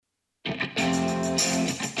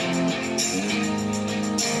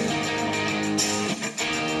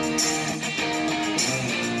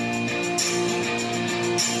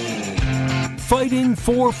fighting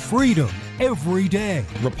for freedom every day.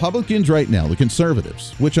 Republicans right now, the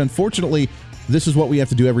conservatives, which unfortunately, this is what we have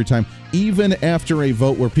to do every time, even after a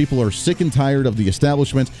vote where people are sick and tired of the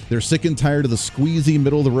establishment, they're sick and tired of the squeezy,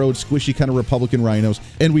 middle-of-the-road, squishy kind of Republican rhinos,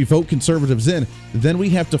 and we vote conservatives in, then we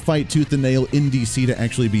have to fight tooth and nail in D.C. to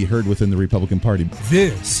actually be heard within the Republican Party.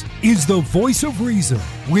 This is the Voice of Reason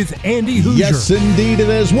with Andy Hoosier. Yes, indeed it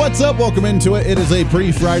is. What's up? Welcome into it. It is a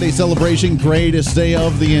pre-Friday celebration. Greatest day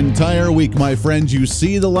of the entire week, my friends. You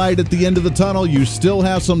see the light at the end of the tunnel. You still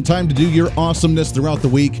have some time to do your awesomeness throughout the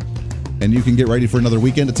week. And you can get ready for another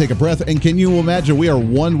weekend to take a breath. And can you imagine we are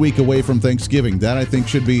 1 week away from Thanksgiving? That, I think,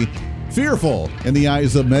 should be fearful in the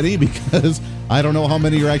eyes of many, because I don't know how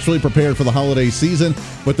many are actually prepared for the holiday season,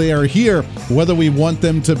 but they are here whether we want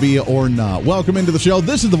them to be or not. Welcome into the show.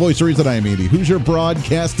 This is the Voice of Reason. I am Andy Hoosier,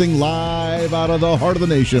 broadcasting live out of the heart of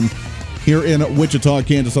the nation here in Wichita,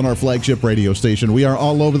 Kansas, on our flagship radio station. We are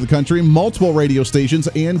all over the country, multiple radio stations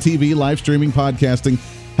and TV, live streaming, podcasting.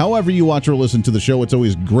 However you watch or listen to the show, it's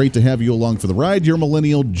always great to have you along for the ride. Your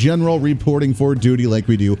millennial general reporting for duty like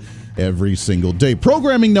we do every single day.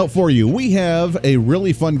 Programming note for you. We have a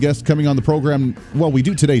really fun guest coming on the program. Well, we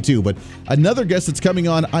do today too, but another guest that's coming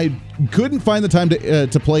on. I couldn't find the time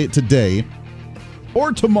to play it today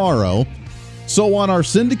or tomorrow. So on our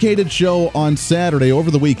syndicated show on Saturday over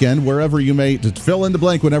the weekend, wherever you may, to fill in the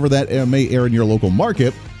blank whenever that may air in your local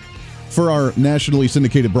market, for our nationally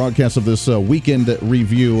syndicated broadcast of this weekend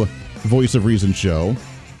review Voice of Reason show,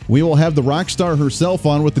 we will have the rock star herself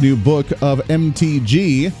on with the new book of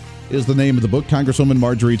MTG, is the name of the book, Congresswoman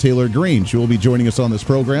Marjorie Taylor Greene. She will be joining us on this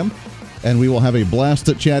program, and we will have a blast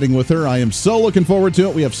at chatting with her. I am so looking forward to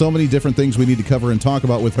it. We have so many different things we need to cover and talk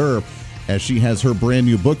about with her, as she has her brand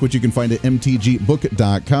new book, which you can find at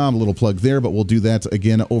mtgbook.com. A little plug there, but we'll do that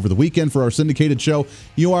again over the weekend for our syndicated show.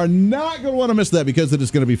 You are not going to want to miss that, because it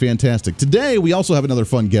is going to be fantastic. Today, we also have another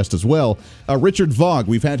fun guest as well, Richard Vaugh.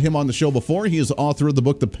 We've had him on the show before. He is author of the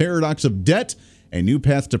book, The Paradox of Debt, A New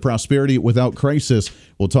Path to Prosperity Without Crisis.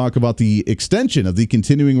 We'll talk about the extension of the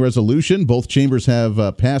continuing resolution. Both chambers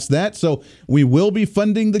have passed that, so we will be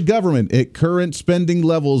funding the government at current spending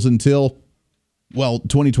levels until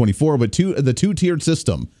 2024, but the two-tiered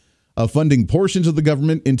system of funding portions of the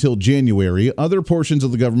government until January, other portions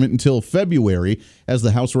of the government until February, as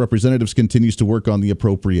the House of Representatives continues to work on the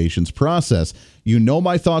appropriations process. You know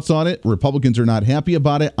my thoughts on it. Republicans are not happy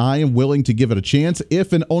about it. I am willing to give it a chance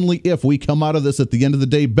if and only if we come out of this at the end of the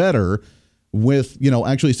day better, with,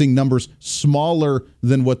 actually seeing numbers smaller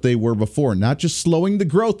than what they were before, not just slowing the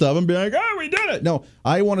growth of them, be like, oh, we did it. No,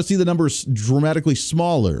 I want to see the numbers dramatically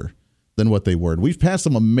smaller than what they were. And we've passed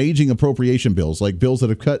some amazing appropriation bills, like bills that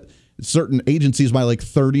have cut certain agencies by like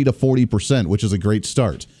 30 to 40%, which is a great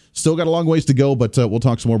start. Still got a long ways to go, but we'll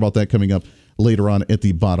talk some more about that coming up later on at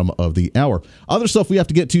the bottom of the hour. Other stuff we have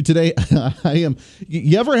to get to today.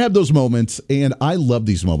 You ever have those moments? And I love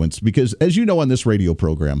these moments because, as you know, on this radio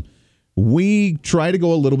program, we try to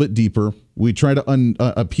go a little bit deeper. We try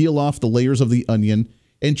to peel off the layers of the onion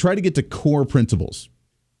and try to get to core principles.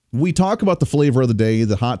 We talk about the flavor of the day,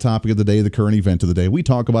 the hot topic of the day, the current event of the day. We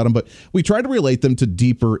talk about them, but we try to relate them to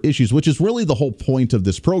deeper issues, which is really the whole point of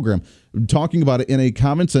this program, talking about it in a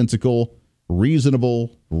commonsensical,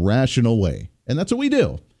 reasonable, rational way. And that's what we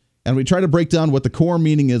do. And we try to break down what the core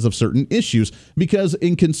meaning is of certain issues, because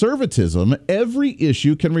in conservatism, every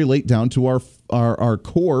issue can relate down to our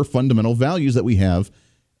core fundamental values that we have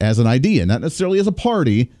as an idea, not necessarily as a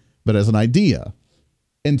party, but as an idea.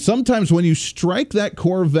 And sometimes when you strike that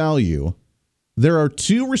core value, there are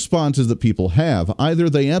two responses that people have.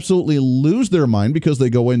 Either they absolutely lose their mind because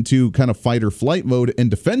they go into kind of fight or flight mode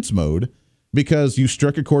and defense mode because you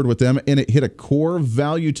struck a chord with them and it hit a core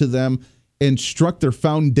value to them and struck their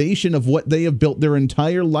foundation of what they have built their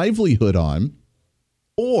entire livelihood on.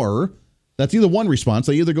 Or that's either one response.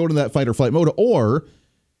 They either go into that fight or flight mode, or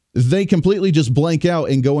they completely just blank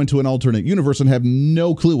out and go into an alternate universe and have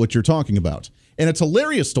no clue what you're talking about. And it's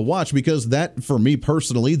hilarious to watch because that, for me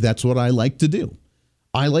personally, that's what I like to do.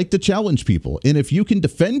 I like to challenge people. And if you can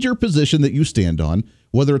defend your position that you stand on,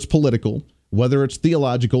 whether it's political, whether it's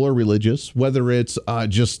theological or religious, whether it's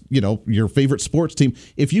just, your favorite sports team,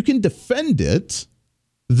 if you can defend it,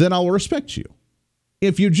 then I'll respect you.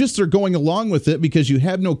 If you just are going along with it because you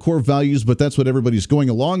have no core values, but that's what everybody's going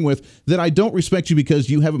along with, then I don't respect you because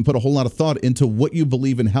you haven't put a whole lot of thought into what you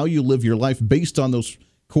believe and how you live your life based on those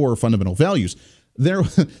core fundamental values.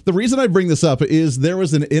 The reason I bring this up is there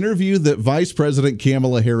was an interview that Vice President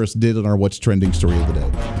Kamala Harris did in our What's Trending story of the day.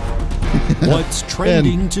 What's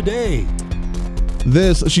trending today?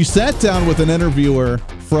 She sat down with an interviewer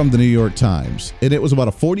from the New York Times, and it was about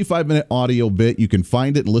a 45-minute audio bit. You can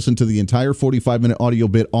find it and listen to the entire 45-minute audio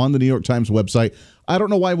bit on the New York Times website. I don't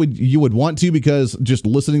know why you would want to, because just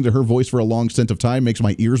listening to her voice for a long stint of time makes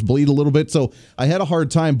my ears bleed a little bit. So I had a hard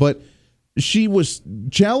time, but she was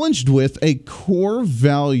challenged with a core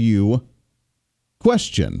value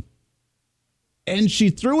question. And she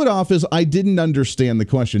threw it off as I didn't understand the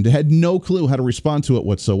question. Had no clue how to respond to it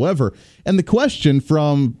whatsoever. And the question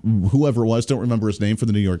from whoever it was, don't remember his name, from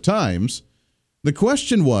the New York Times, the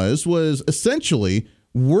question was essentially,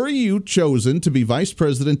 were you chosen to be vice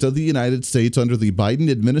president of the United States under the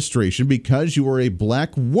Biden administration because you were a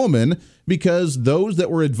black woman, because those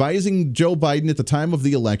that were advising Joe Biden at the time of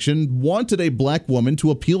the election wanted a black woman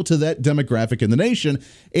to appeal to that demographic in the nation?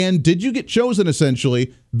 And did you get chosen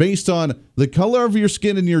essentially based on the color of your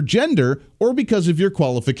skin and your gender, or because of your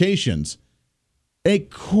qualifications? A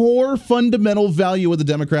core fundamental value of the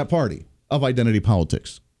Democrat Party, of identity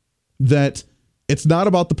politics, that it's not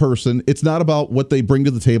about the person. It's not about what they bring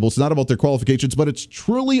to the table. It's not about their qualifications, but it's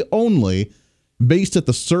truly only based at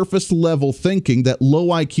the surface level thinking, that low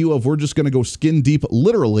IQ of we're just going to go skin deep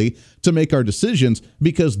literally to make our decisions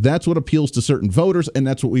because that's what appeals to certain voters and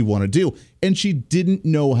that's what we want to do. And she didn't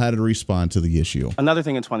know how to respond to the issue. Another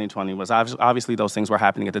thing in 2020 was obviously those things were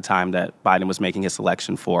happening at the time that Biden was making his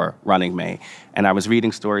selection for running mate. And I was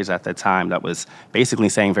reading stories at that time that was basically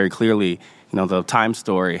saying very clearly, the Times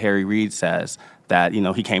story, Harry Reid says that,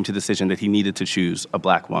 he came to the decision that he needed to choose a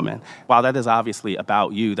black woman. While that is obviously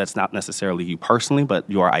about you, that's not necessarily you personally, but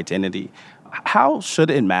your identity. How should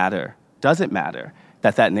it matter? Does it matter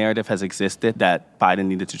that narrative has existed, that Biden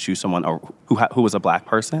needed to choose someone who was a black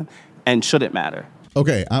person? And should it matter?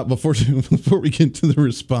 Okay, before we get to the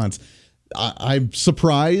response, I'm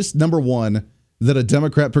surprised, number one, that a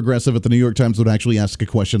Democrat progressive at the New York Times would actually ask a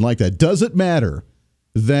question like that. Does it matter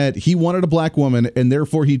that he wanted a black woman and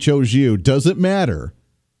therefore he chose you? Does it matter?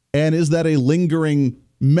 And is that a lingering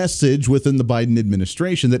message within the Biden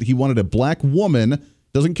administration that he wanted a black woman,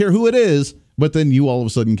 doesn't care who it is, but then you all of a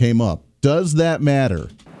sudden came up? Does that matter?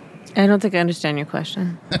 I don't think I understand your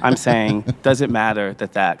question. I'm saying, does it matter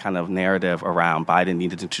that kind of narrative around Biden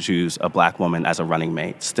needed to choose a black woman as a running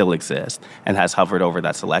mate still exists and has hovered over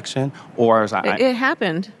that selection? Or it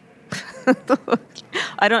happened.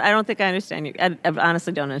 I don't think I understand you. I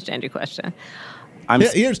honestly don't understand your question.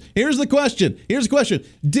 Here's the question. Here's the question.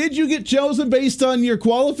 Did you get chosen based on your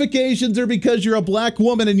qualifications or because you're a black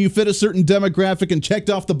woman and you fit a certain demographic and checked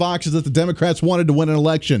off the boxes that the Democrats wanted to win an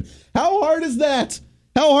election? How hard is that?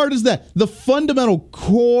 How hard is that? The fundamental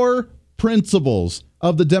core principles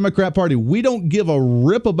of the Democrat Party. We don't give a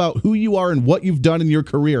rip about who you are and what you've done in your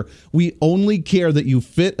career. We only care that you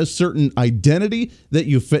fit a certain identity, that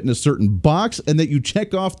you fit in a certain box, and that you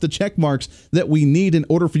check off the check marks that we need in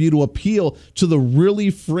order for you to appeal to the really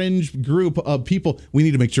fringe group of people. We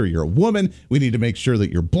need to make sure you're a woman. We need to make sure that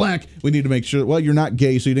you're black. We need to make sure, well, you're not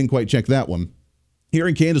gay, so you didn't quite check that one. Here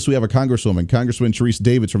in Kansas, we have a Congresswoman Sharice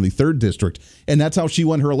Davids from the 3rd District, and that's how she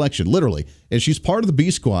won her election, literally. And she's part of the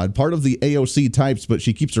B Squad, part of the AOC types, but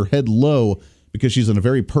she keeps her head low because she's in a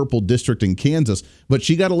very purple district in Kansas. But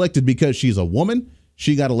she got elected because she's a woman.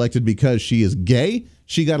 She got elected because she is gay.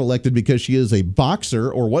 She got elected because she is a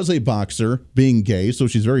boxer, or was a boxer, being gay, so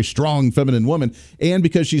she's a very strong, feminine woman, and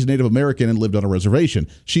because she's Native American and lived on a reservation.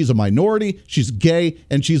 She's a minority, she's gay,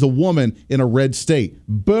 and she's a woman in a red state.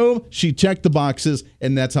 Boom, she checked the boxes,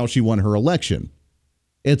 and that's how she won her election.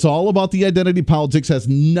 It's all about the identity politics, has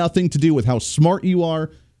nothing to do with how smart you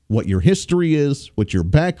are, what your history is, what your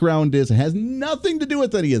background is. It has nothing to do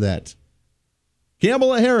with any of that.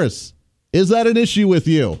 Kamala Harris, is that an issue with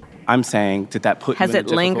you? I'm saying, did that put Has you in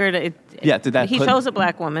it lingered? He chose a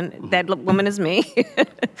black woman. That woman is me.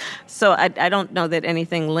 So I don't know that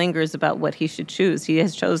anything lingers about what he should choose. He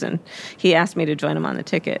has chosen. He asked me to join him on the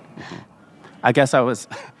ticket. Mm-hmm. I guess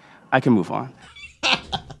I can move on.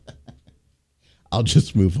 I'll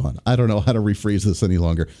just move on. I don't know how to rephrase this any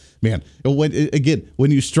longer. Man,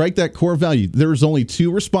 when you strike that core value, there's only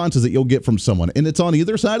two responses that you'll get from someone. And it's on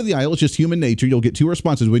either side of the aisle. It's just human nature. You'll get two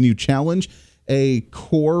responses when you challenge a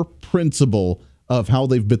core principle of how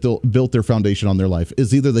they've built their foundation on their life.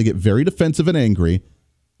 Is either they get very defensive and angry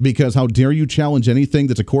because how dare you challenge anything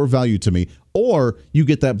that's a core value to me, or you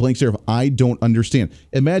get that blank stare of I don't understand.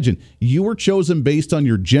 Imagine you were chosen based on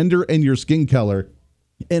your gender and your skin color,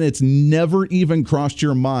 and it's never even crossed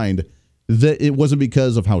your mind that it wasn't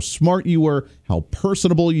because of how smart you were, how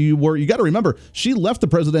personable you were. You got to remember, she left the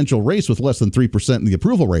presidential race with less than 3% in the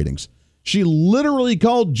approval ratings. She literally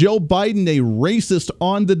called Joe Biden a racist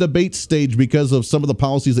on the debate stage because of some of the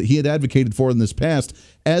policies that he had advocated for in this past.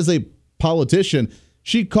 As a politician,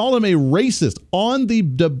 She'd call him a racist on the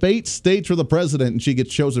debate stage for the president, and she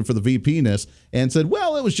gets chosen for the VP-ness and said,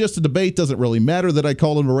 well, it was just a debate. Doesn't really matter that I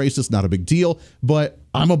called him a racist. Not a big deal. But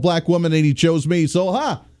I'm a black woman, and he chose me.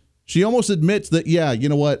 So, she almost admits that, yeah, you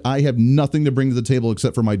know what? I have nothing to bring to the table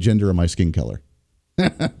except for my gender and my skin color.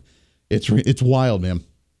 It's wild, man.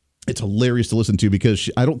 It's hilarious to listen to because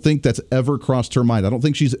I don't think that's ever crossed her mind. I don't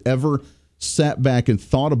think she's ever sat back and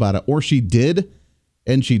thought about it, or she did,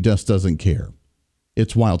 and she just doesn't care.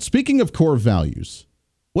 It's wild. Speaking of core values,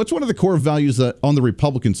 what's one of the core values that on the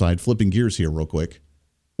Republican side, flipping gears here real quick,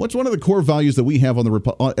 what's one of the core values that we have on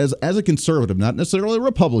the as a conservative, not necessarily a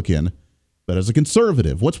Republican, but as a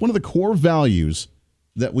conservative, what's one of the core values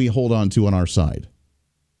that we hold on to on our side?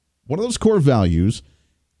 One of those core values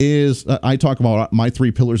is, I talk about my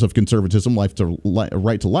 3 pillars of conservatism: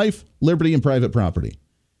 right to life, liberty, and private property.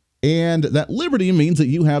 And that liberty means that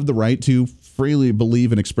you have the right to freely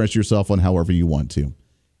believe and express yourself on however you want to.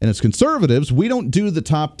 And as conservatives, we don't do the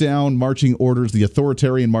top-down marching orders, the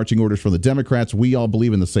authoritarian marching orders from the Democrats. We all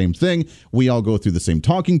believe in the same thing. We all go through the same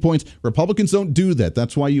talking points. Republicans don't do that.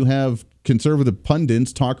 That's why you have conservative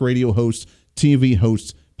pundits, talk radio hosts, TV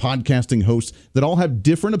hosts, podcasting hosts that all have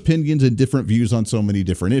different opinions and different views on so many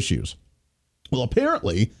different issues. Well,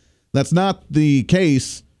 apparently, that's not the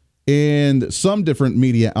case in some different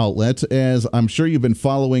media outlets, as I'm sure you've been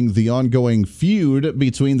following the ongoing feud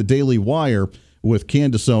between the Daily Wire with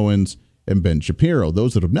Candace Owens and Ben Shapiro.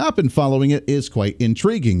 Those that have not been following it is quite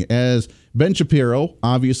intriguing, as Ben Shapiro,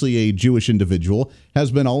 obviously a Jewish individual,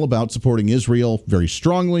 has been all about supporting Israel very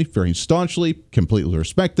strongly, very staunchly. Completely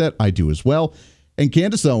respect that. I do as well. And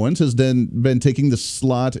Candace Owens has then been taking the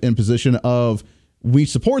slot and position of, we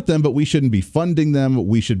support them, but we shouldn't be funding them.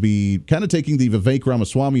 We should be kind of taking the Vivek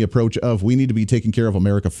Ramaswamy approach of, we need to be taking care of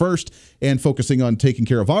America first and focusing on taking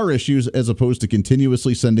care of our issues as opposed to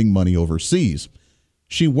continuously sending money overseas.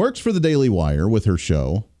 She works for the Daily Wire with her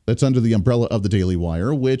show that's under the umbrella of the Daily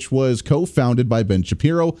Wire, which was co-founded by Ben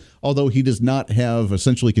Shapiro, although he does not have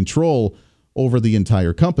essentially control over the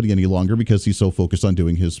entire company any longer because he's so focused on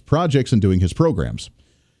doing his projects and doing his programs.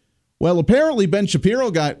 Well, apparently Ben Shapiro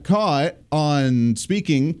got caught on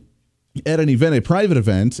speaking at an event, a private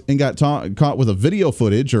event, and got caught with a video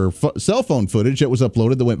footage or cell phone footage that was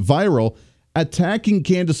uploaded that went viral, attacking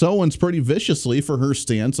Candace Owens pretty viciously for her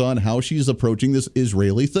stance on how she's approaching this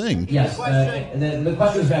Israeli thing. Yes, the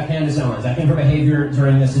question was about Candace Owens. I think her behavior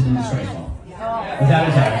during this has been disgraceful. Without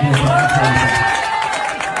a doubt.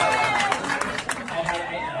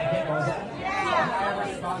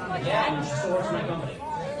 Yeah, she still works for my company.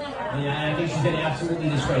 I think she's been absolutely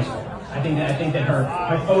disgraceful. I think that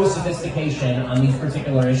her faux sophistication on these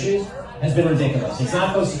particular issues has been ridiculous. It's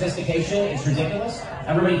not faux sophistication, it's ridiculous.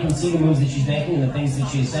 Everybody can see the moves that she's making and the things that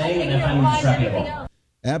she's saying, and I find them disreputable.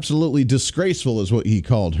 Absolutely disgraceful is what he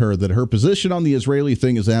called her, that her position on the Israeli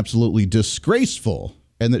thing is absolutely disgraceful,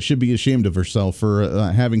 and that should be ashamed of herself for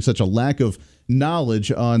having such a lack of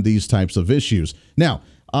knowledge on these types of issues. Now,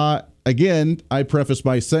 again, I preface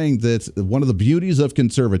by saying that one of the beauties of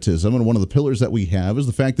conservatism and one of the pillars that we have is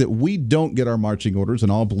the fact that we don't get our marching orders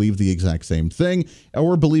and all believe the exact same thing,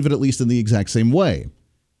 or believe it at least in the exact same way.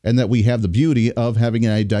 And that we have the beauty of having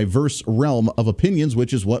a diverse realm of opinions,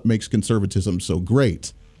 which is what makes conservatism so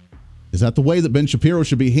great. Is that the way that Ben Shapiro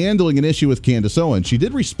should be handling an issue with Candace Owens? She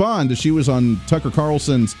did respond as she was on Tucker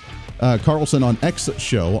Carlson's Carlson on X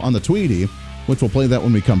show on the Tweety, which we'll play that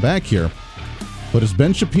when we come back here. But is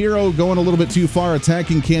Ben Shapiro going a little bit too far,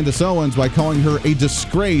 attacking Candace Owens by calling her a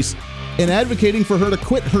disgrace and advocating for her to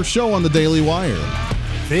quit her show on the Daily Wire?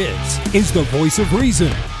 This is the Voice of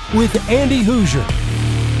Reason with Andy Hoosier.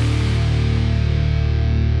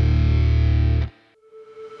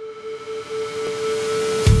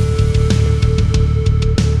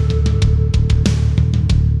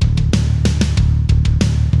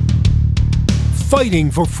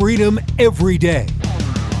 Fighting for freedom every day.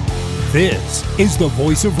 This is the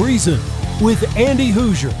Voice of Reason with Andy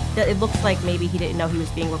Hoosier. It looks like maybe he didn't know he was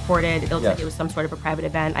being recorded. It looks like it was some sort of a private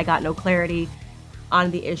event. I got no clarity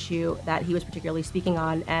on the issue that he was particularly speaking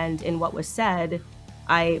on. And in what was said,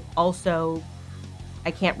 I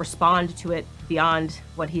can't respond to it beyond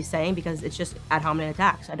what he's saying because it's just ad hominem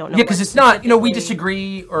attacks. I don't know. Yeah, because it's not, we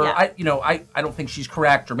disagree, or I don't think she's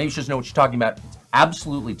correct, or maybe she doesn't know what she's talking about. It's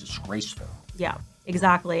absolutely disgraceful. Yeah,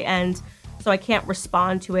 exactly. And so I can't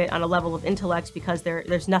respond to it on a level of intellect because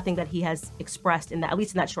there's nothing that he has expressed at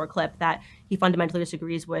least in that short clip, that he fundamentally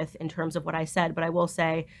disagrees with in terms of what I said. But I will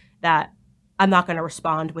say that I'm not going to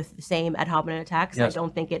respond with the same ad hominem attacks. Yes. I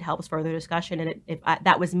don't think it helps further discussion. And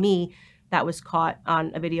that was me that was caught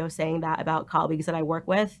on a video saying that about colleagues that I work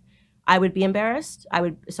with. I would be embarrassed.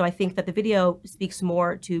 So I think that the video speaks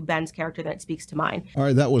more to Ben's character than it speaks to mine. All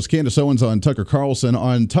right, that was Candace Owens on Tucker Carlson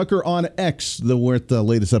on Tucker on X, the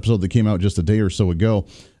latest episode that came out just a day or so ago,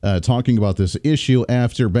 talking about this issue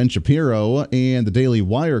after Ben Shapiro and the Daily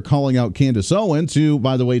Wire calling out Candace Owens, who,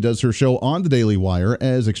 by the way, does her show on the Daily Wire,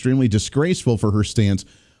 as extremely disgraceful for her stance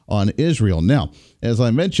on Israel. Now, as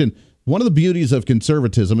I mentioned, one of the beauties of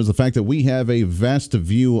conservatism is the fact that we have a vast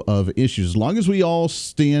view of issues. As long as we all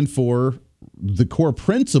stand for the core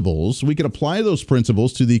principles, we can apply those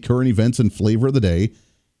principles to the current events and flavor of the day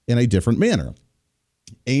in a different manner.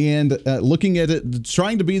 And looking at it,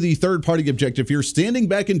 trying to be the third-party objective here, standing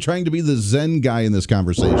back and trying to be the Zen guy in this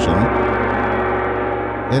conversation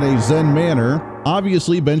in a Zen manner.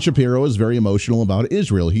 Obviously, Ben Shapiro is very emotional about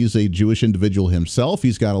Israel. He's a Jewish individual himself.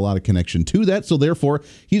 He's got a lot of connection to that. So therefore,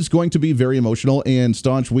 he's going to be very emotional and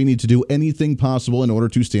staunch. We need to do anything possible in order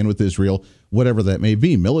to stand with Israel, whatever that may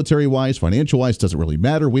be. Military-wise, financial-wise, doesn't really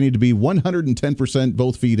matter. We need to be 110%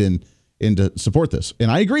 both feet in to support this. And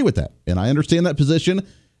I agree with that. And I understand that position.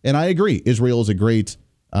 And I agree. Israel is a great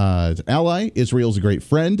ally. Israel is a great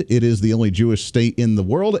friend. It is the only Jewish state in the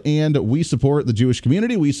world, and we support the Jewish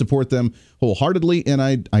community. We support them wholeheartedly, and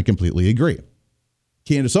I completely agree.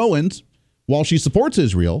 Candace Owens, while she supports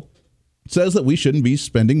Israel, says that we shouldn't be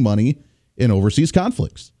spending money in overseas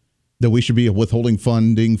conflicts, that we should be withholding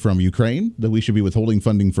funding from Ukraine, that we should be withholding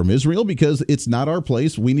funding from Israel because it's not our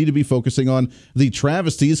place. We need to be focusing on the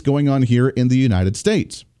travesties going on here in the United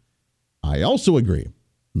States. I also agree.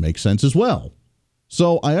 Makes sense as well.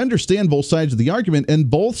 So I understand both sides of the argument, and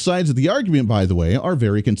both sides of the argument, by the way, are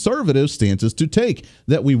very conservative stances to take,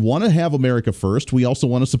 that we want to have America first. We also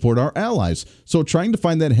want to support our allies. So trying to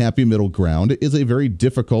find that happy middle ground is a very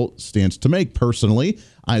difficult stance to make. Personally,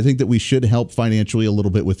 I think that we should help financially a little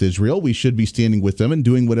bit with Israel. We should be standing with them and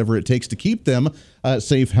doing whatever it takes to keep them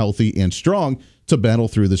safe, healthy, and strong to battle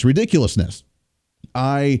through this ridiculousness.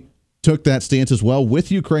 I took that stance as well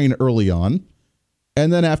with Ukraine early on.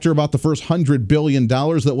 And then after about the first $100 billion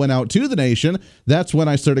that went out to the nation, that's when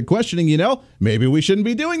I started questioning, maybe we shouldn't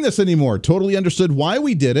be doing this anymore. Totally understood why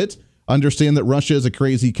we did it. Understand that Russia is a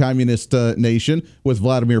crazy communist nation with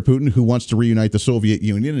Vladimir Putin, who wants to reunite the Soviet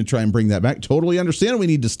Union and try and bring that back. Totally understand we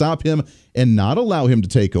need to stop him and not allow him to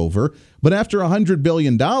take over. But after $100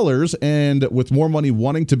 billion and with more money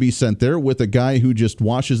wanting to be sent there, with a guy who just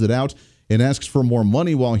washes it out and asks for more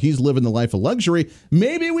money while he's living the life of luxury,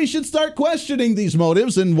 maybe we should start questioning these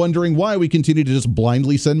motives and wondering why we continue to just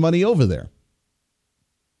blindly send money over there,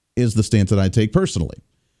 is the stance that I take personally.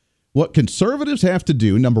 What conservatives have to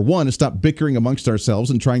do, number one, is stop bickering amongst ourselves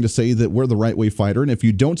and trying to say that we're the right way fighter, and if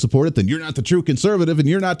you don't support it, then you're not the true conservative and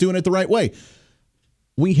you're not doing it the right way.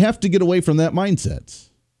 We have to get away from that mindset.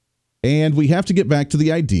 And we have to get back to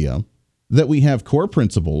the idea that we have core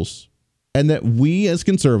principles and that we as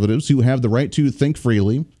conservatives who have the right to think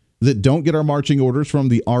freely, that don't get our marching orders from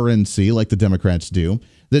the RNC like the Democrats do,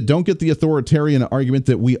 that don't get the authoritarian argument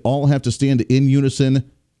that we all have to stand in unison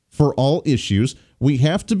for all issues, we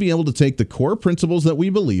have to be able to take the core principles that we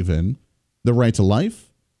believe in, the right to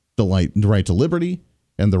life, the right to liberty,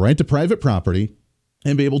 and the right to private property,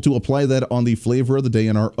 and be able to apply that on the flavor of the day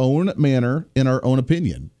in our own manner, in our own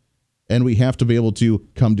opinion. And we have to be able to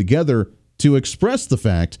come together to express the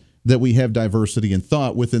fact that we have diversity in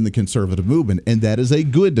thought within the conservative movement, and that is a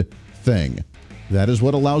good thing. That is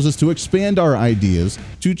what allows us to expand our ideas,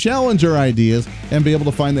 to challenge our ideas, and be able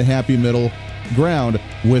to find the happy middle ground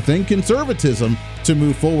within conservatism to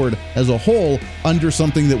move forward as a whole under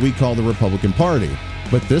something that we call the Republican Party.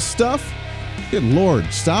 But this stuff, good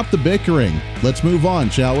Lord, stop the bickering. Let's move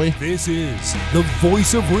on, shall we? This is The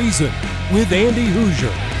Voice of Reason with Andy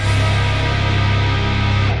Hoosier.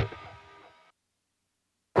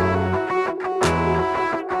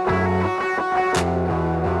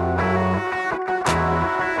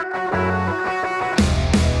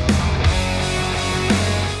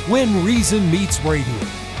 When Reason meets radio.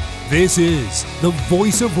 This is The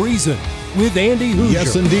Voice of Reason with Andy Hoosier.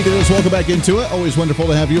 Yes, indeed it is. Welcome back into it. Always wonderful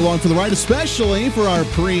to have you along for the ride, especially for our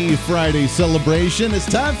pre-Friday celebration. It's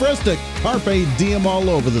time for us to carpe diem all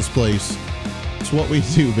over this place. It's what we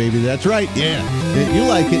do, baby. That's right. Yeah. You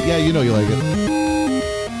like it. Yeah, you know you like it.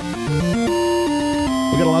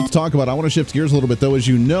 We got a lot to talk about. I want to shift gears a little bit, though. As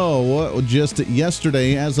you know, just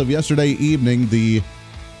yesterday, as of yesterday evening,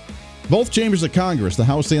 both chambers of Congress, the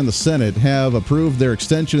House and the Senate, have approved their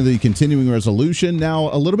extension of the continuing resolution. Now,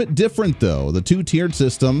 a little bit different, though. The two-tiered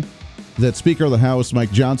system that Speaker of the House,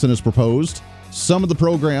 Mike Johnson, has proposed. Some of the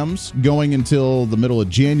programs going until the middle of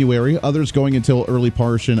January, others going until early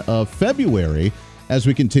portion of February. as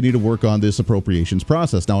we continue to work on this appropriations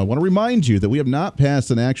process. Now, I want to remind you that we have not passed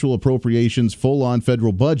an actual appropriations full-on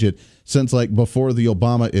federal budget since like before the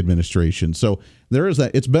Obama administration. So there is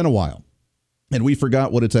that. It's been a while, and we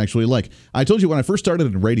forgot what it's actually like. I told you when I first started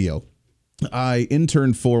in radio, I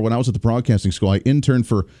interned when I was at the broadcasting school, I interned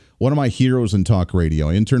for one of my heroes in talk radio.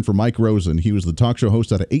 I interned for Mike Rosen. He was the talk show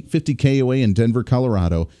host out of 850 KOA in Denver,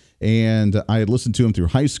 Colorado. And I had listened to him through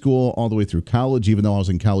high school, all the way through college, even though I was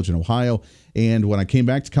in college in Ohio. And when I came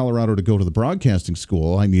back to Colorado to go to the broadcasting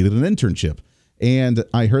school, I needed an internship. And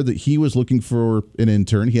I heard that he was looking for an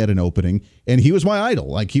intern. He had an opening, and he was my idol.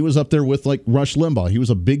 Like, he was up there with like Rush Limbaugh. He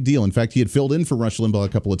was a big deal. In fact, he had filled in for Rush Limbaugh a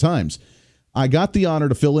couple of times. I got the honor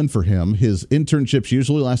to fill in for him. His internships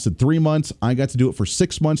usually lasted 3 months. I got to do it for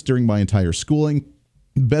 6 months during my entire schooling.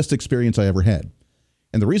 Best experience I ever had.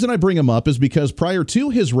 And the reason I bring him up is because prior to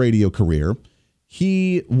his radio career,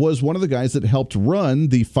 he was one of the guys that helped run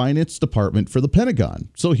the finance department for the Pentagon.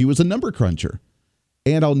 So he was a number cruncher.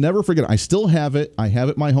 And I'll never forget, I still have it. I have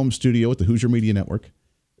it in my home studio at the Hoosier Media Network.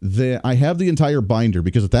 I have the entire binder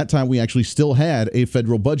because at that time we actually still had a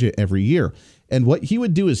federal budget every year. And what he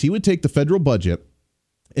would do is he would take the federal budget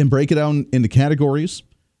and break it down into categories,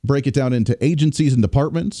 break it down into agencies and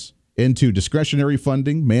departments, into discretionary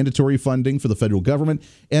funding, mandatory funding for the federal government,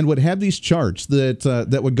 and would have these charts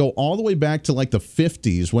that would go all the way back to like the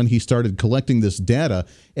 50s when he started collecting this data,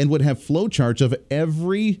 and would have flow charts of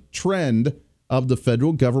every trend of the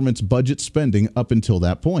federal government's budget spending up until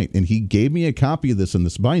that point. And he gave me a copy of this in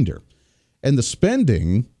this binder. And the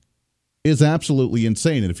spending is absolutely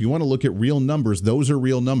insane. And if you want to look at real numbers, those are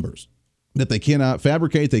real numbers that they cannot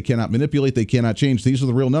fabricate, they cannot manipulate, they cannot change. These are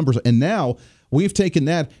the real numbers. And now we've taken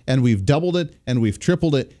that and we've doubled it and we've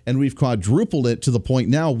tripled it and we've quadrupled it to the point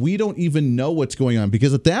now we don't even know what's going on,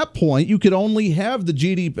 because at that point you could only have the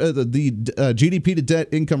GDP to debt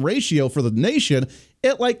income ratio for the nation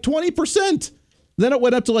at like 20%. Then it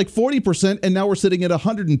went up to like 40%, and now we're sitting at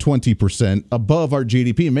 120% above our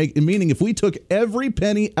GDP, meaning if we took every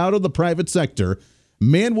penny out of the private sector,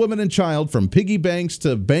 man, woman, and child, from piggy banks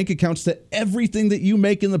to bank accounts to everything that you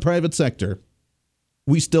make in the private sector,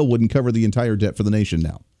 we still wouldn't cover the entire debt for the nation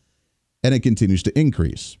now. And it continues to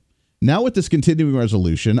increase. Now with this continuing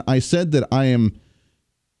resolution, I said that I am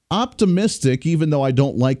optimistic, even though I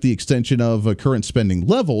don't like the extension of current spending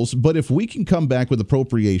levels. But if we can come back with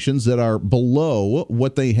appropriations that are below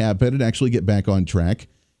what they have been and actually get back on track,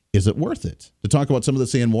 is it worth it? To talk about some of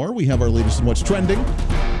this and more, we have our latest in What's Trending.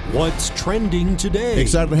 What's trending today?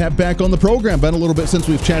 Excited to have back on the program. Been a little bit since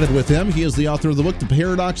we've chatted with him. He is the author of the book, The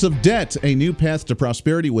Paradox of Debt, A New Path to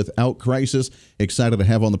Prosperity Without Crisis. Excited to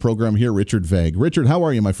have on the program here, Richard Vague. Richard, how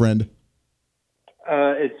are you, my friend?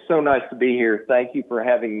 It's so nice to be here. Thank you for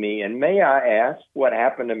having me. And may I ask what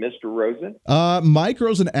happened to Mr. Rosen? Mike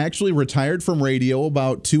Rosen actually retired from radio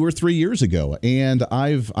about 2 or 3 years ago. And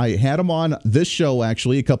I had him on this show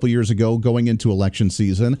actually a couple years ago going into election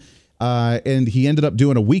season. And he ended up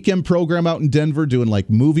doing a weekend program out in Denver doing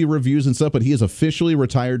like movie reviews and stuff. But he is officially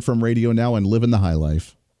retired from radio now and living the high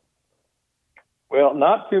life. Well,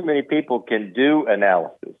 not too many people can do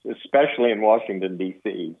analysis, especially in Washington,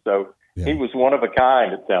 D.C. So yeah. He was one of a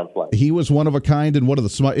kind, it sounds like. He was one of a kind, and one of the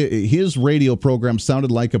smart. His radio program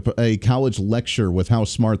sounded like a college lecture with how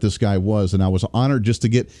smart this guy was, and I was honored just to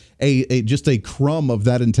get just a crumb of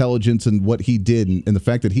that intelligence and what he did, and the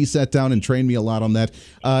fact that he sat down and trained me a lot on that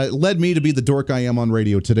led me to be the dork I am on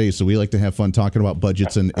radio today. So we like to have fun talking about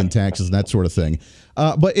budgets and taxes and that sort of thing.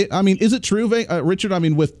 But is it true, Richard? I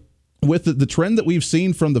mean, with the trend that we've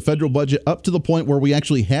seen from the federal budget up to the point where we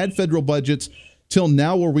actually had federal budgets till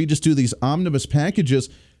now where we just do these omnibus packages,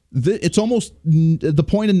 it's almost the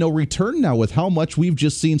point of no return now with how much we've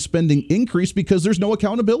just seen spending increase because there's no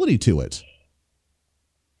accountability to it.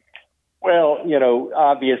 Well,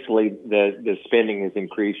 obviously the spending has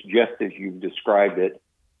increased just as you've described it.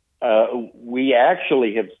 We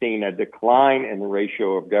actually have seen a decline in the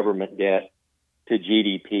ratio of government debt to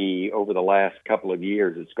GDP over the last couple of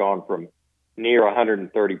years. It's gone from near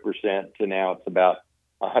 130% to now it's about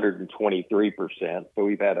 123%. So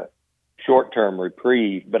we've had a short-term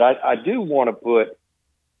reprieve. But I do want to put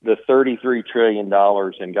the $33 trillion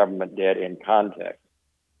in government debt in context.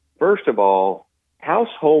 First of all,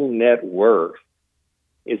 household net worth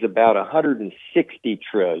is about $160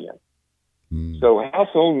 trillion. So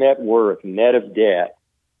household net worth, net of debt,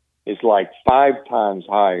 is like 5 times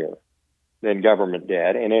higher than government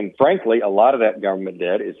debt. And then, frankly, a lot of that government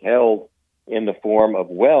debt is held in the form of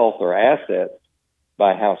wealth or assets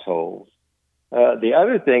by households. The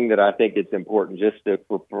other thing that I think it's important, just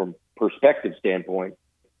from perspective standpoint,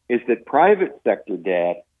 is that private sector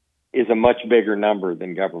debt is a much bigger number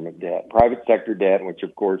than government debt. Private sector debt, which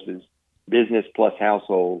of course is business plus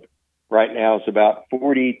household, right now is about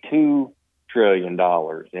 $42 trillion.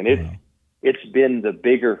 And it's been the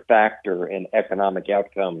bigger factor in economic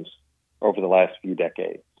outcomes over the last few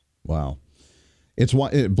decades. Wow.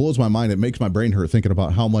 It blows my mind. It makes my brain hurt thinking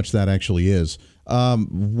about how much that actually is.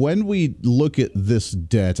 When we look at this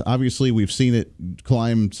debt, obviously we've seen it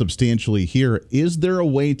climb substantially here. Is there a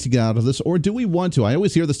way to get out of this, or do we want to? I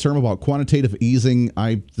always hear this term about quantitative easing.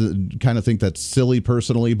 I kind of think that's silly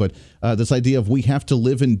personally, but this idea of we have to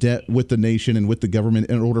live in debt with the nation and with the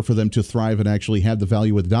government in order for them to thrive and actually have the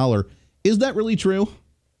value of the dollar. Is that really true?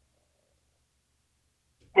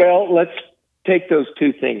 Well, let's take those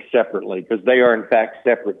two things separately, because they are in fact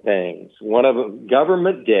separate things. One of them,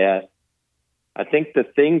 government debt. I think the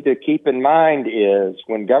thing to keep in mind is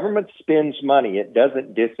when government spends money, it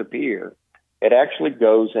doesn't disappear. It actually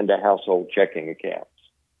goes into household checking accounts.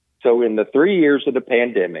 So in the 3 years of the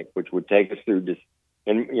pandemic, which would take us through this,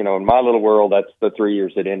 in my little world, that's the 3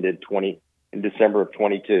 years that ended in December of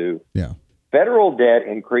 22. Yeah. Federal debt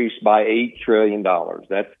increased by $8 trillion.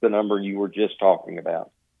 That's the number you were just talking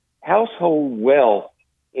about. Household wealth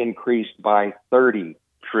increased by $30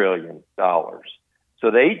 trillion.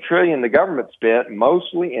 So the $8 trillion the government spent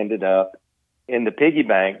mostly ended up in the piggy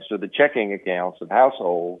banks or the checking accounts of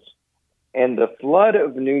households, and the flood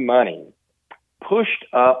of new money pushed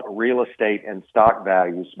up real estate and stock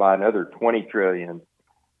values by another $20 trillion,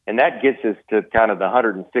 and that gets us to kind of the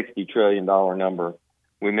 $160 trillion number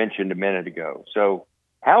we mentioned a minute ago. So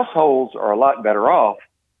households are a lot better off.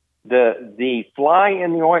 The fly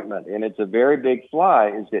in the ointment, and it's a very big fly,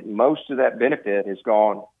 is that most of that benefit has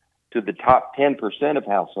gone to the top 10% of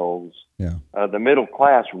households. Yeah. The middle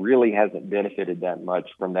class really hasn't benefited that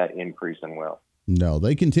much from that increase in wealth. No,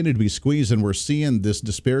 they continue to be squeezed, and we're seeing this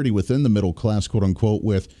disparity within the middle class, quote unquote,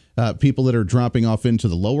 with people that are dropping off into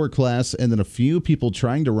the lower class, and then a few people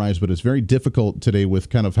trying to rise, but it's very difficult today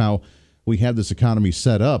with kind of how we have this economy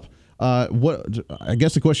set up. I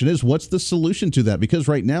guess the question is, what's the solution to that? Because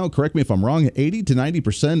right now, correct me if I'm wrong, 80 to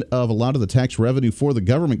 90% of a lot of the tax revenue for the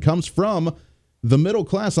government comes from the middle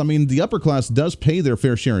class. I mean, the upper class does pay their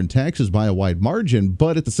fair share in taxes by a wide margin,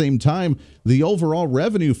 but at the same time, the overall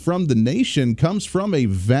revenue from the nation comes from a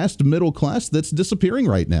vast middle class that's disappearing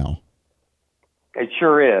right now. It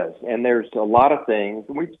sure is. And there's a lot of things.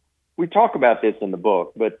 We talk about this in the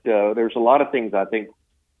book, but there's a lot of things I think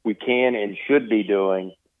we can and should be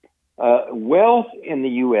doing. Wealth in the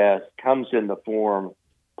U.S. comes in the form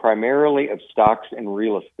primarily of stocks and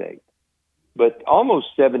real estate. But almost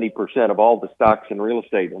 70% of all the stocks and real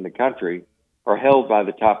estate in the country are held by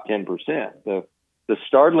the top 10%. The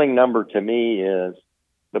startling number to me is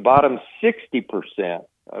the bottom 60%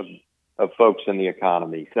 of folks in the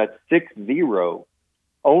economy, so that's 60,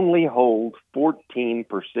 only hold 14%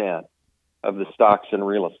 of the stocks and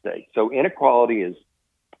real estate. So inequality is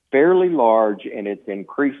fairly large, and it's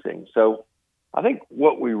increasing. So I think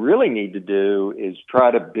what we really need to do is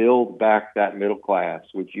try to build back that middle class,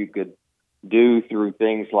 which you could do through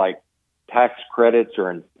things like tax credits or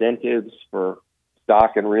incentives for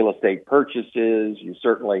stock and real estate purchases. You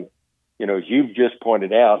certainly, as you've just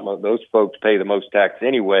pointed out, those folks pay the most tax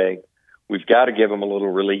anyway. We've got to give them a little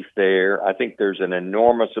relief there. I think there's an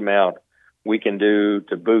enormous amount we can do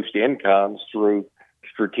to boost incomes through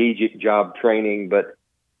strategic job training. But,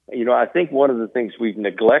 I think one of the things we've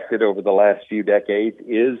neglected over the last few decades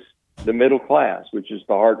is the middle class, which is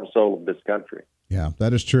the heart and soul of this country. Yeah,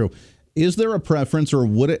 that is true. Is there a preference, or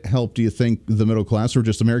would it help, do you think, the middle class or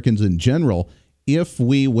just Americans in general, if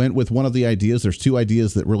we went with one of the ideas? There's two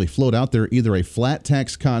ideas that really float out there, either a flat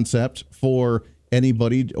tax concept for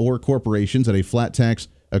anybody or corporations at a flat tax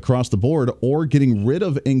across the board, or getting rid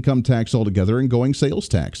of income tax altogether and going sales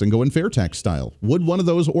tax and going fair tax style. Would one of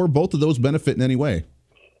those or both of those benefit in any way?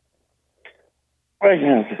 Well,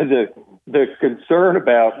 the concern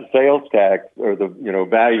about sales tax or the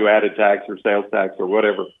value added tax or sales tax or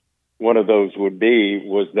whatever one of those would be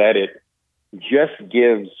was that it just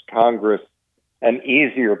gives Congress an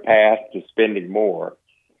easier path to spending more.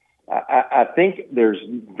 I think there's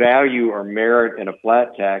value or merit in a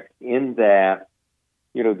flat tax in that,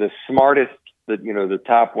 the smartest, the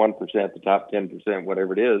top 1%, the top 10%,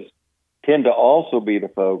 whatever it is, tend to also be the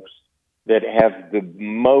folks that have the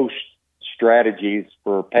most strategies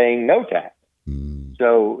for paying no tax.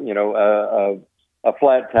 So, a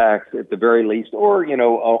flat tax at the very least, or,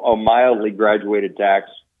 a mildly graduated tax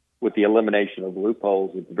with the elimination of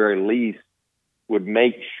loopholes at the very least would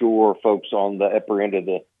make sure folks on the upper end of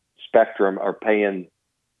the spectrum are paying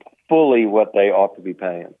fully what they ought to be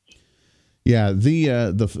paying. Yeah,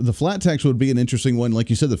 the flat tax would be an interesting one. Like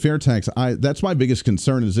you said, the fair tax, that's my biggest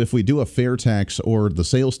concern is if we do a fair tax or the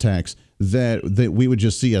sales tax, that we would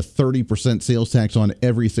just see a 30% sales tax on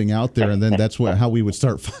everything out there, and then that's how we would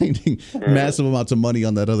start finding massive amounts of money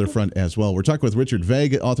on that other front as well. We're talking with Richard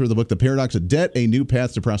Veg, author of the book, The Paradox of Debt, A New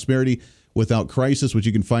Path to Prosperity Without Crisis, which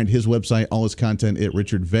you can find his website, all his content at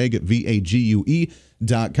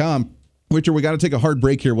richardveg.com. Richard, we got to take a hard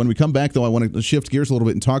break here. When we come back, though, I want to shift gears a little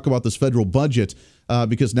bit and talk about this federal budget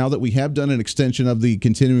because now that we have done an extension of the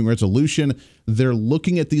continuing resolution, they're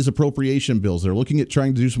looking at these appropriation bills. They're looking at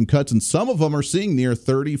trying to do some cuts, and some of them are seeing near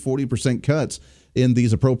 30-40% cuts in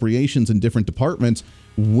these appropriations in different departments.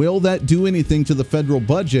 Will that do anything to the federal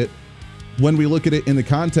budget when we look at it in the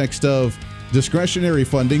context of discretionary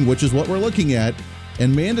funding, which is what we're looking at,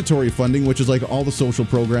 and mandatory funding, which is like all the social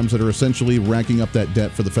programs that are essentially racking up that debt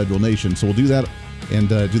for the federal nation? So we'll do that and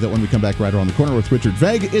do that when we come back right around the corner with Richard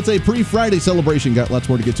Veg. It's a pre-Friday celebration. Got lots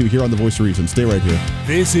more to get to here on The Voice of Reason. Stay right here.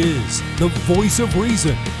 This is The Voice of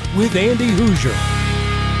Reason with Andy Hoosier.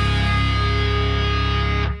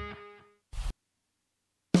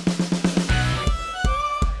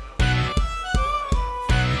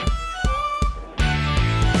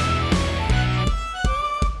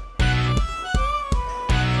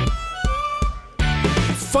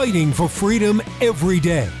 Fighting for freedom every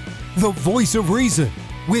day. The Voice of Reason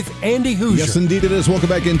with Andy Hoosier. Yes, indeed it is. Welcome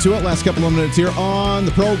back into it. Last couple of minutes here on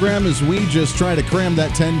the program as we just try to cram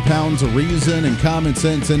that 10 pounds of reason and common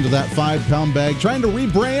sense into that 5-pound bag, trying to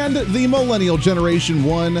rebrand the millennial generation,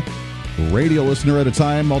 one radio listener at a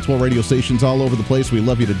time, multiple radio stations all over the place. We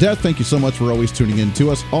love you to death. Thank you so much for always tuning in to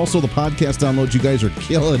us. Also, the podcast downloads, you guys are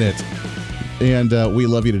killing it. And we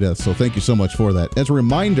love you to death. So thank you so much for that. As a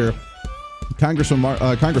reminder,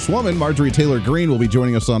 Congresswoman Marjorie Taylor Greene will be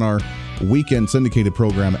joining us on our weekend syndicated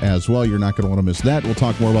program as well. You're not going to want to miss that. We'll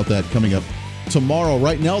talk more about that coming up tomorrow.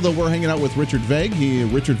 Right now, though, we're hanging out with Richard Veg,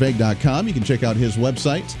 richardveg.com. You can check out his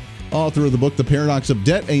website, author of the book, The Paradox of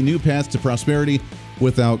Debt, A New Path to Prosperity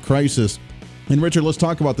Without Crisis. And Richard, let's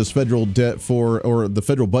talk about this federal debt or the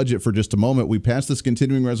federal budget for just a moment. We passed this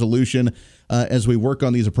continuing resolution as we work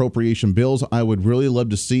on these appropriation bills. I would really love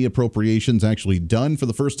to see appropriations actually done for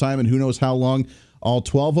the first time in who knows how long. All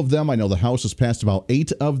 12 of them. I know the House has passed about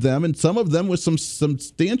 8 of them, and some of them with some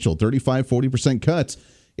substantial 35-40% cuts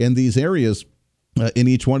in these areas in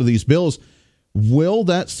each one of these bills. Will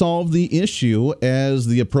that solve the issue as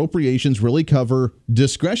the appropriations really cover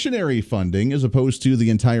discretionary funding as opposed to the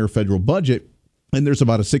entire federal budget? And there's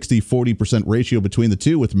about a 60-40% ratio between the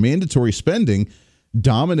two, with mandatory spending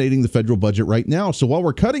dominating the federal budget right now. So while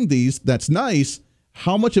we're cutting these, that's nice.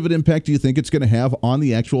 How much of an impact do you think it's going to have on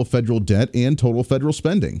the actual federal debt and total federal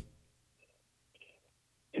spending?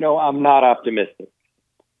 I'm not optimistic.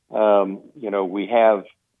 We have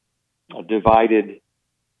a divided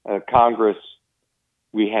Congress.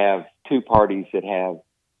 We have two parties that have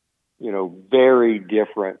very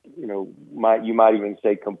different, you might even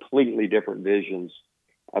say completely different visions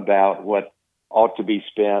about what ought to be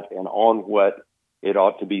spent and on what it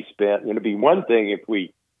ought to be spent. It'd be one thing if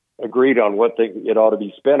we agreed on what it ought to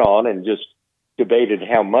be spent on and just debated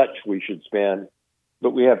how much we should spend, but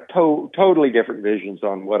we have totally different visions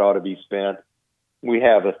on what ought to be spent. We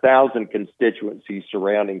have 1,000 constituencies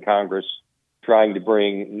surrounding Congress trying to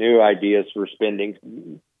bring new ideas for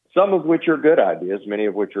spending, some of which are good ideas, many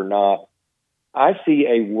of which are not. I see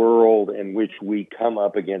a world in which we come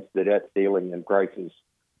up against the debt ceiling and crisis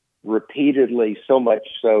repeatedly, so much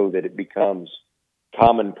so that it becomes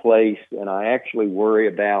commonplace. And I actually worry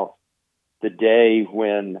about the day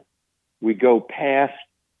when we go past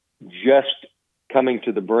just coming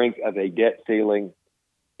to the brink of a debt ceiling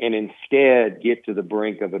and instead get to the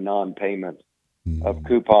brink of a non-payment of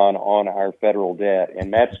coupon on our federal debt.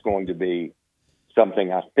 And that's going to be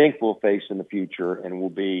something I think we'll face in the future and will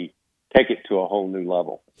take it to a whole new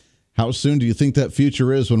level. How soon do you think that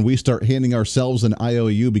future is when we start handing ourselves an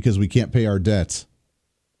IOU because we can't pay our debts?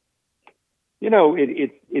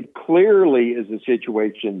 It clearly is a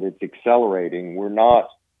situation that's accelerating. We're not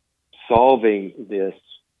solving this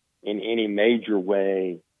in any major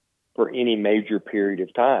way for any major period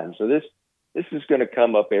of time. So this is going to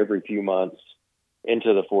come up every few months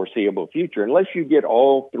into the foreseeable future, unless you get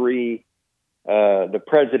all three, the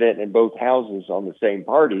president and both houses on the same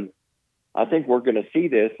party. I think we're going to see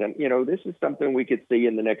this, and this is something we could see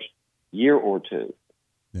in the next year or two.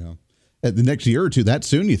 Yeah. At the next year or two, that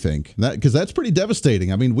soon, you think? Because that's pretty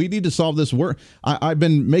devastating. I mean, we need to solve this. I've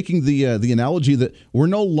been making the analogy that we're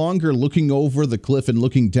no longer looking over the cliff and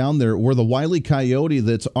looking down there. We're the Wile E. Coyote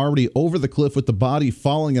that's already over the cliff with the body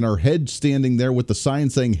falling and our head standing there with the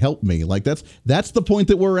sign saying, "Help me." Like that's the point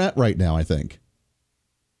that we're at right now, I think.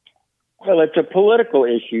 Well, it's a political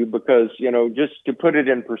issue because, just to put it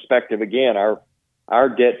in perspective again, our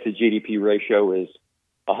debt to GDP ratio is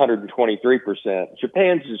 123%.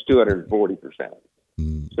 Japan's is 240%.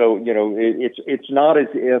 So, it's not as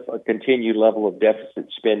if a continued level of deficit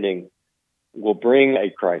spending will bring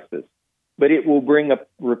a crisis, but it will bring a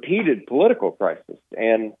repeated political crisis.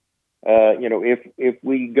 And, if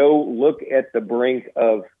we go look at the brink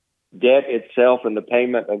of debt itself and the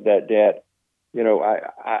payment of that debt,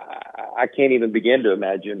 I can't even begin to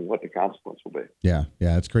imagine what the consequence will be. Yeah,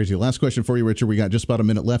 it's crazy. Last question for you, Richard. We got just about a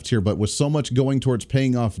minute left here, but with so much going towards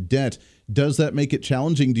paying off debt, does that make it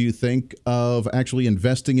challenging, do you think, of actually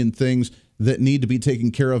investing in things that need to be taken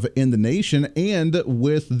care of in the nation? And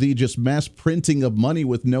with the just mass printing of money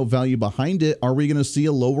with no value behind it, are we going to see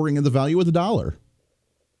a lowering of the value of the dollar?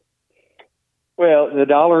 Well, the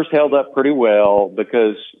dollar's held up pretty well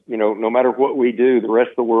because, no matter what we do, the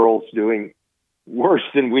rest of the world's doing worse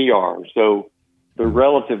than we are. So the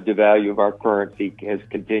relative value of our currency has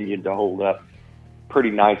continued to hold up pretty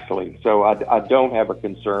nicely. So I don't have a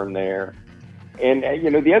concern there. And,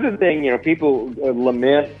 the other thing, people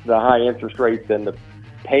lament the high interest rates and the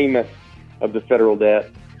payment of the federal debt.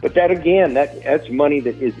 But that's money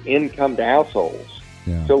that is income to households.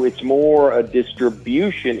 Yeah. So it's more a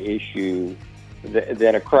distribution issue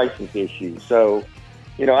than a crisis issue. So,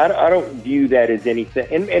 I don't view that as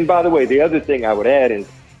anything. And by the way, the other thing I would add is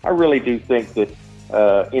I really do think that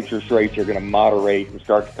interest rates are going to moderate and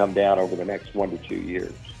start to come down over the next 1 to 2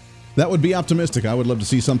 years. That would be optimistic. I would love to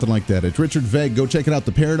see something like that. It's Richard Vegg. Go check it out.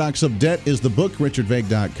 The Paradox of Debt is the book.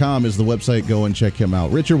 RichardVegg.com is the website. Go and check him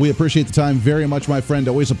out. Richard, we appreciate the time very much, my friend.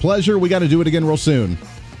 Always a pleasure. We got to do it again real soon.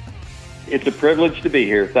 It's a privilege to be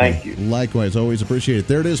here. Thank you. Likewise. Always appreciate it.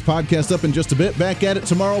 There it is. Podcast up in just a bit. Back at it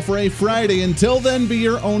tomorrow for a Friday. Until then, be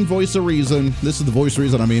your own voice of reason. This is the Voice of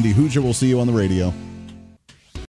Reason. I'm Andy Hoosier. We'll see you on the radio.